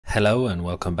Hello and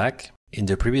welcome back. In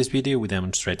the previous video we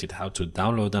demonstrated how to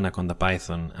download Anaconda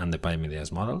Python and the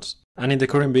pymedeas models. And in the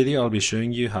current video I'll be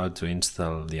showing you how to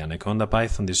install the Anaconda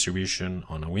Python distribution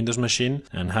on a Windows machine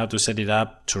and how to set it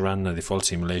up to run a default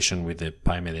simulation with the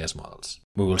pymedeas models.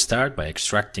 We will start by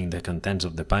extracting the contents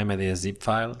of the pymedeas zip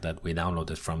file that we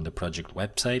downloaded from the project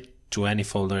website to any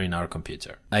folder in our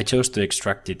computer. I chose to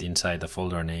extract it inside a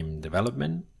folder named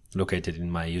Development, located in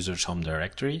my user's home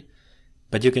directory,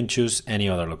 but you can choose any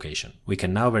other location. We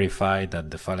can now verify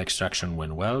that the file extraction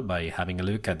went well by having a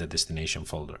look at the destination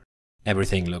folder.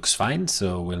 Everything looks fine,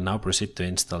 so we'll now proceed to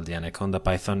install the Anaconda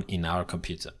Python in our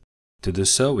computer. To do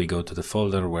so, we go to the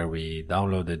folder where we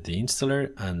downloaded the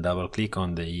installer and double-click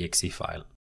on the exe file.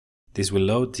 This will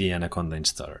load the Anaconda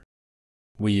installer.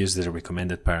 We use the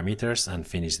recommended parameters and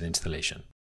finish the installation.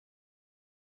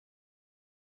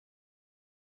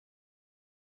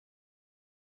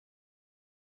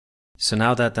 So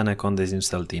now that Anaconda is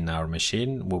installed in our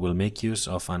machine, we will make use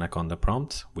of Anaconda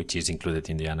prompt, which is included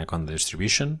in the Anaconda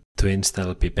distribution. To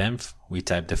install pipenv, we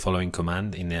type the following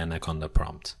command in the Anaconda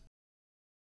prompt.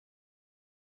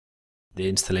 The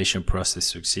installation process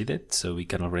succeeded, so we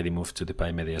can already move to the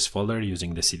pymedeas folder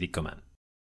using the cd command.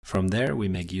 From there, we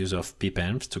make use of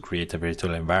pipenv to create a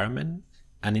virtual environment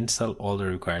and install all the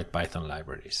required Python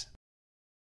libraries.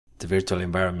 The virtual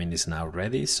environment is now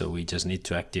ready, so we just need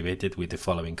to activate it with the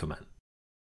following command.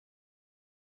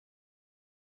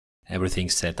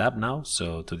 Everything's set up now,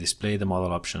 so to display the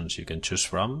model options you can choose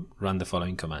from, run the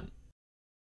following command.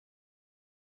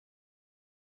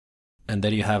 And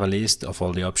there you have a list of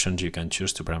all the options you can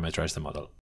choose to parameterize the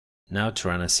model. Now to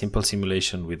run a simple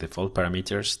simulation with default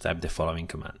parameters, type the following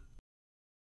command.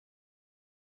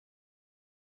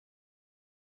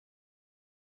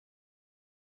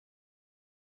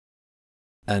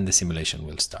 And the simulation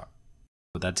will start.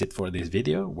 So that's it for this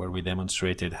video, where we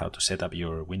demonstrated how to set up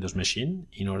your Windows machine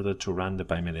in order to run the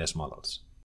pymedeas models.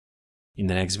 In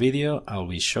the next video, I'll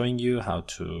be showing you how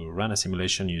to run a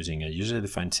simulation using a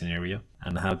user-defined scenario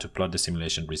and how to plot the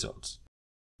simulation results.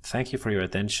 Thank you for your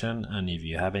attention, and if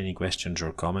you have any questions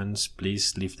or comments,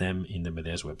 please leave them in the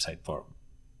Medeas website forum.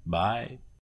 Bye!